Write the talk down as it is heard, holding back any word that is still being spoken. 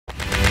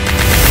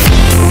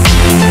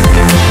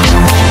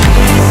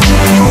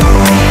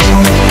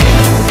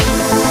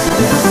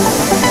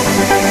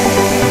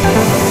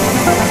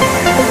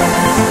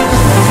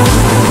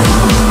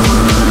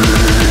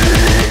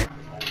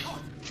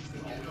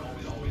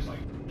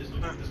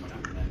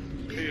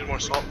more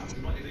salt.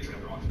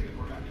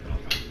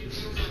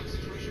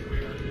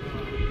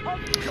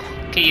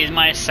 Can use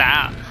my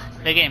salt.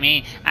 Look at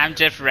me, I'm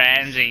Jeff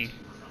Ramsey.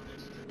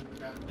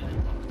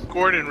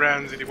 Gordon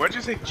Ramsay. Why'd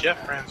you say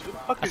Jeff Ramsay? Who the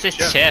fuck I is said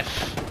Jeff?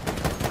 Chef.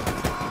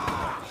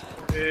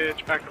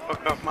 Bitch, back the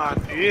fuck off my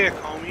dick,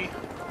 homie.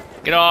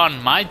 Get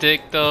on my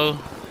dick though.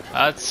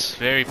 That's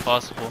very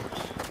possible.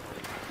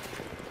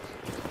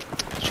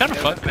 You trying to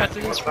fuck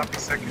after this? Stop a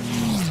second.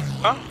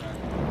 Huh?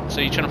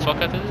 So you trying to fuck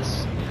after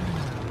this?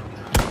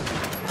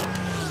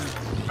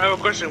 I have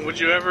a question. Would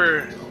you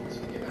ever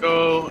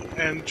go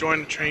and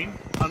join a train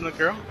on a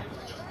girl?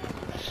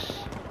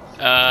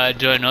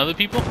 Do I know the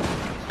people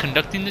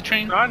conducting the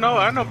train? I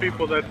know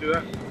people that do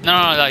that. No,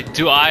 like,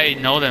 do I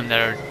know them that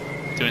are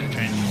doing the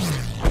train?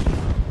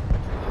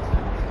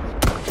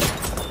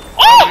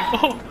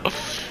 Oh!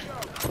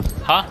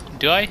 Huh?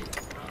 Do I?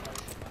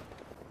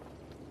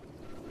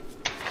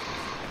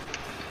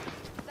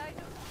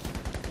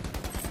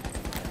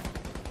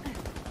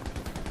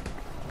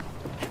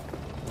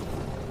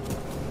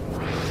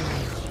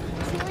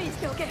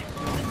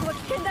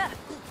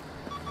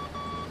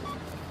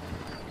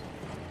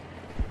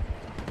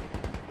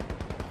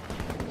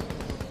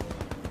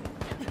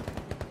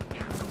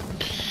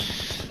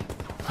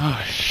 Oh,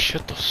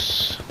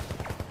 shitos.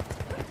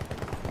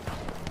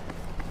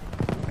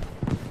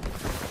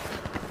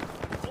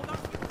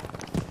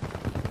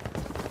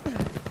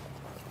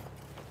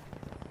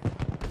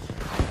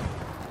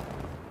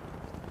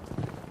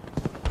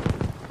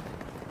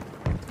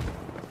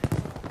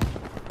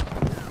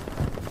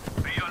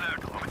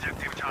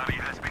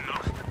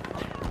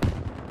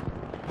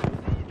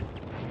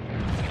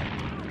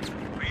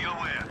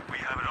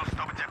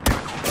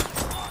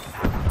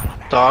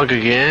 Dog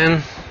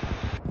again.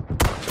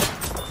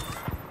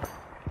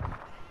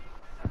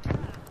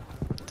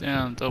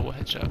 Damn, double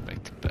headshot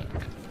back to back.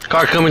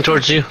 Car coming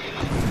towards you.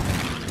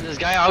 This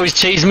guy always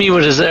chases me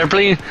with his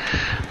airplane.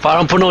 But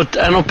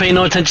I don't pay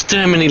no attention to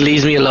him, and he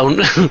leaves me alone.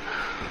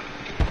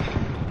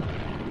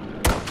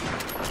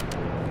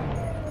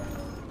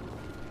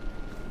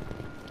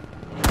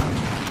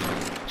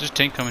 Just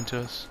tank coming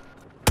to us.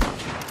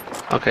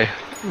 Okay,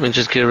 let me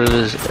just get rid of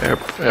this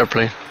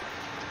airplane.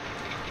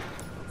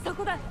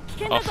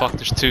 Oh fuck,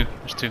 there's two.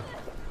 There's two.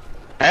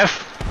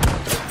 F?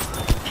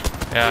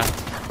 Yeah.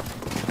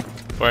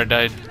 Where I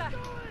died.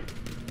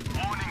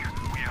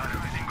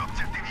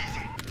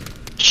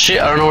 Shit,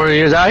 I don't know where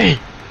you die.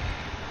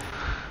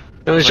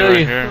 Let me show Right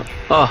you. here.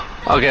 Oh,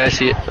 okay, I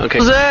see it. Okay.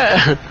 What's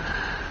that?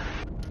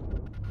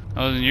 That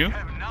wasn't you?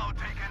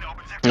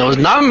 No,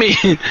 it's not me.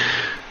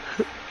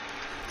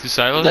 Two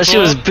silos? That shit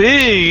was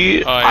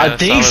big. Oh, yeah, I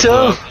think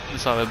so. The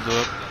solid blew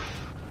up.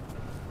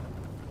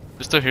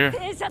 They're still here.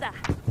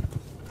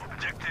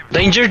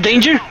 Danger,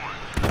 danger.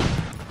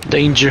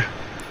 Danger.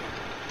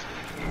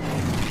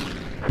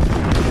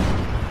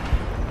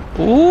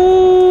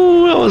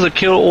 Ooh, that was a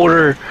kill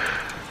order.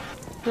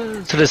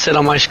 So they said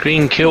on my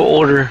screen, kill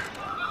order.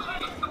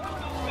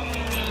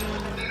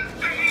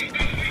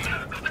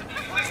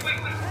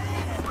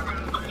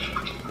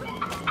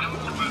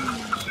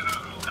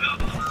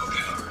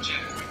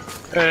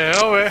 Hey,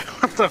 oh wait,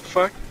 what the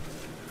fuck?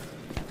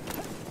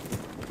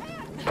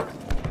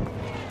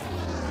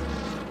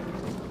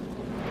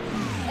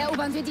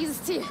 Erobern wir dieses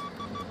Ziel.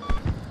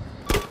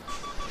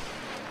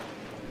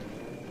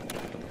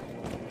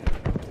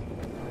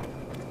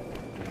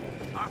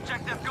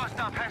 Objective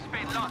Gustav has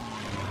been lost.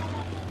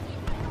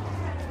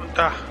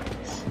 Punta.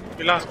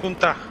 We lost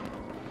Punta.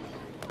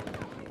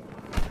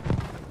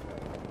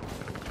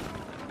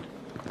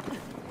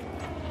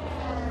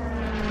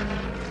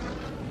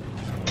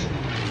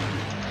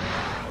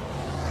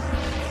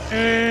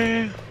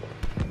 Hey.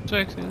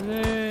 Sexy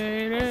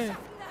lady.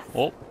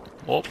 Whoop,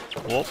 whoop,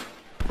 whoop.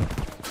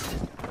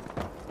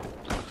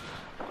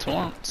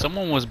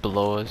 Someone was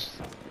below us.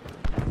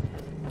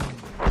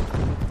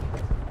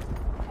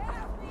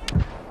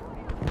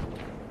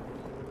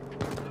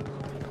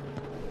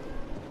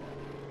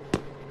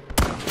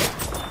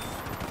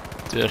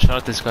 Dude, I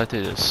shot this guy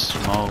through the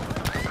smoke.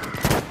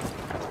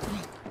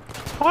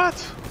 What?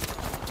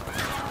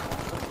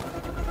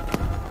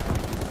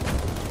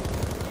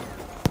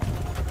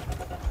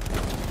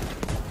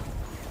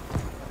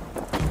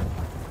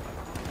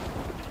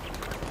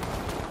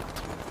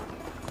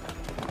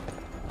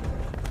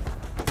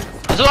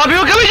 There's a lot of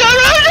people coming down!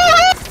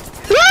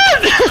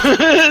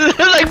 Run!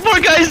 There's like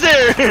 4 guys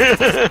there!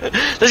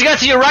 There's a guy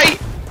to your right!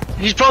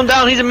 He's prone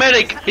down, he's a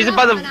medic! He's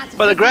by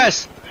the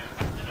grass!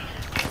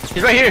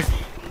 He's right here!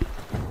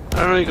 I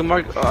don't know, you can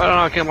mark. Oh, I don't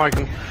know, I can't mark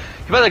him.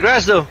 He's by the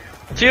grass though!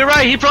 To your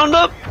right, he proned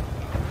up!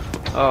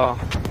 Oh.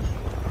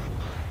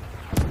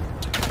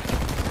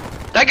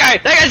 That guy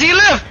to your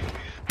left!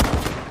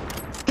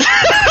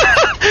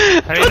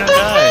 How you not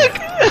die?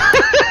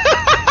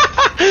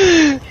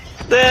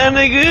 Damn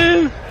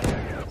nigga!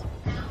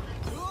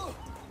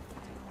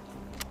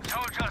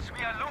 Soldiers,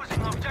 we are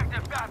losing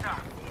objective data.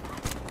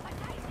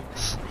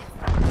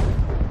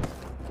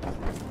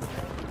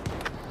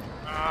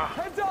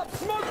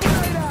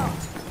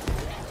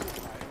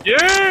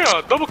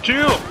 Yeah! Double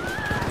kill!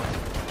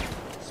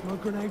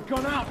 grenade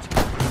gone out.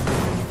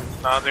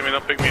 Nah, they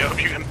don't pick me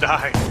up. You can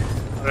die.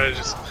 But I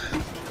just.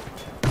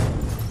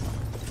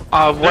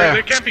 Where?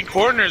 They're camping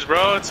corners,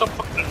 bro. It's so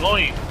fucking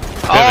annoying.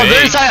 Oh,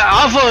 there's that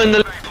Alpha in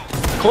the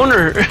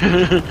corner.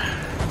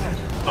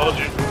 Told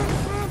you.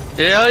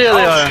 Yeah, yeah,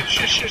 they are.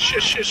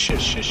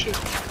 Shit.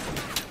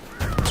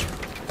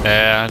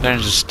 Yeah, I'm kind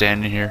of just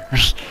standing here.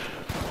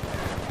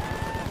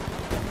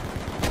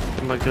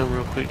 Get my gun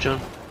real quick, John.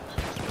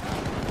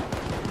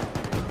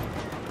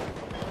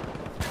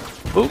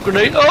 Oh,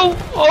 grenade!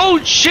 Oh,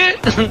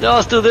 shit! They're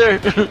all still there.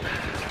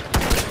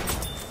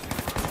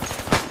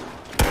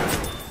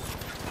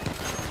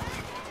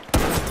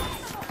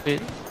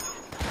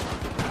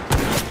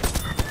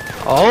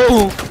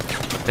 Oh!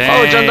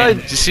 Dang, Oh, John died.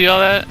 Did you see all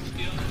that?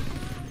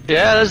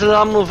 Yeah, there's a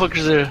lot of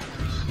motherfuckers there.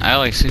 I have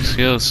like 6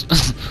 kills.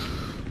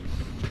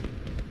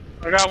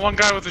 I got one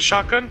guy with a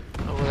shotgun.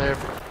 Over there.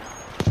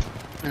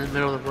 In the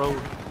middle of the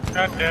road.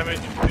 God damn it,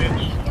 you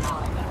bitch.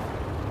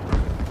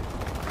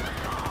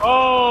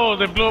 Oh,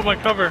 they blew up my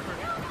cover.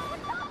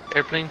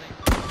 Airplane?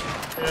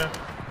 Yeah.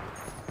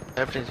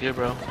 Airplane's good,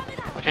 bro.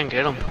 I can't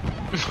get them.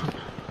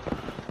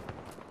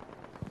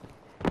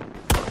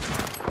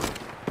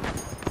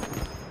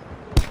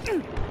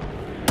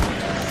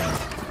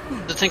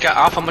 The tank got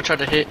off, I'm gonna try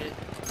to hit.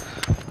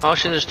 Oh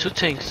shit, there's 2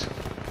 tanks.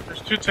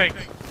 There's 2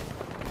 tanks.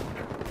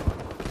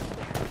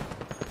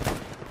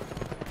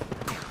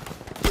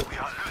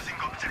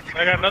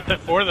 I got nothing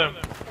for them.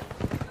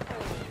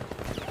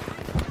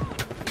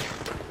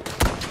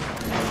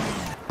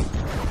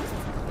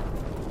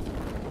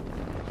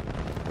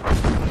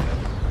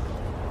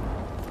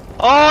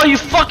 Oh, you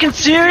fucking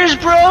serious,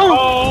 bro?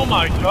 Oh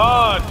my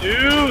god,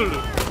 dude!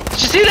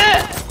 Did you see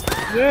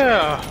that?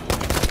 Yeah.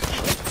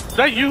 Is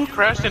that you who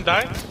crashed and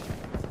died?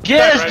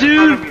 Yes, Right in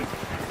front of dude! me.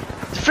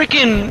 The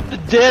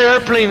freaking dead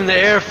airplane in the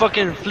air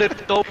fucking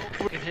flipped over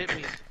and hit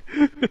me.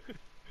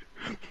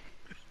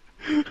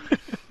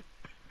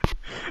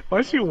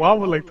 Why she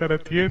wobble like that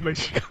at the end? Like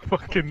she got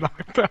fucking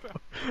knocked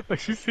out. Like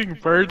she's seeing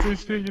birds and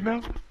shit, you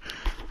know?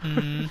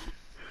 Mm.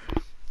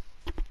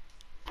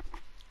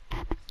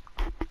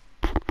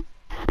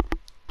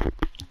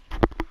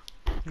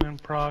 In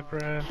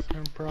progress.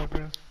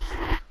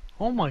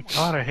 Oh my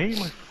god, I hate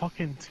my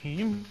fucking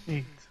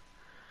teammates.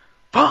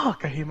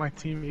 Fuck, I hate my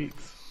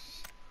teammates.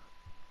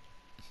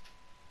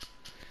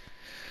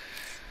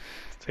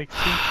 Take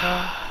seats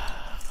out.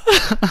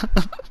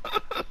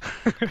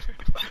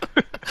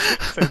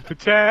 Send the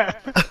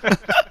chat.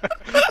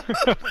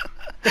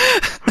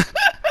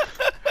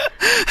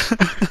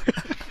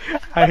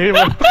 I hate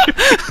my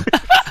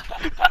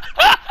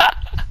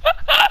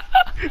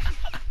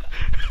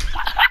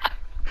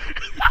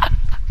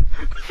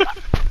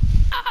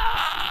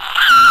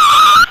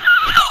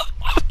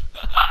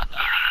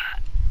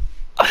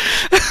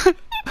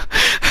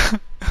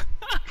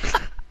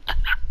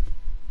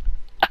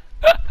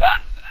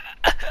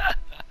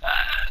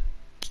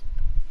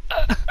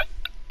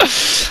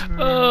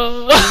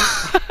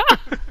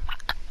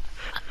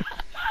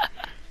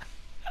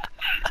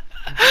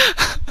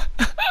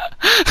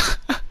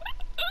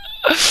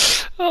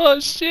Oh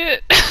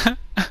shit!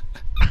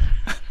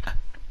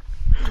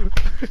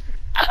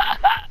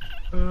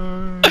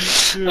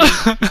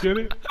 shit. Get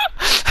it?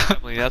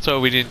 Like, that's why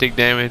we didn't take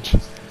damage.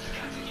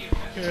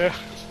 Yeah.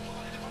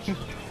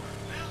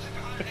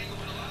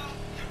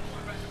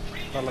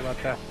 All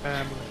about that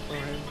family for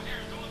him.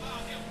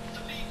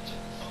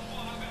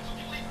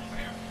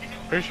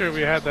 Pretty sure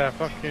we had that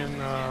fucking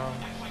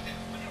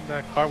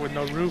that car with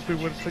no roof, we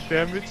would have took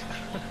damage.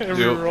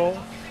 Every Yep. roll,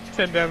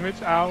 10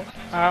 damage. Ow,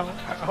 ow,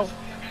 ow.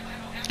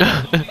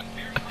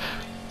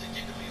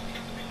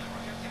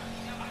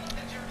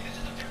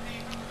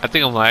 I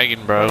think I'm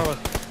lagging, bro. Oh,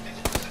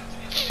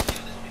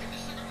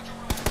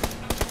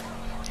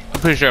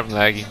 I'm pretty sure I'm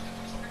lagging.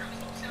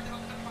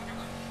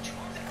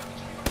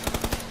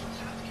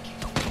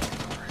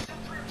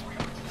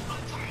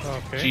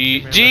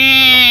 okay.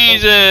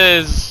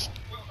 Jesus!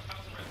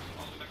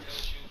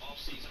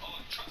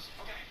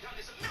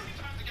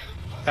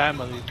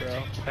 Family,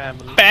 bro.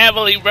 Family.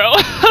 Family, bro.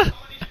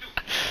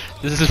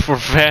 This is for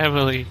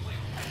family.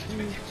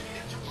 You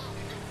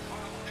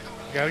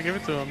gotta give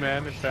it to him,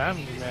 man. It's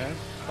family, man.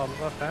 It's all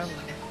about family.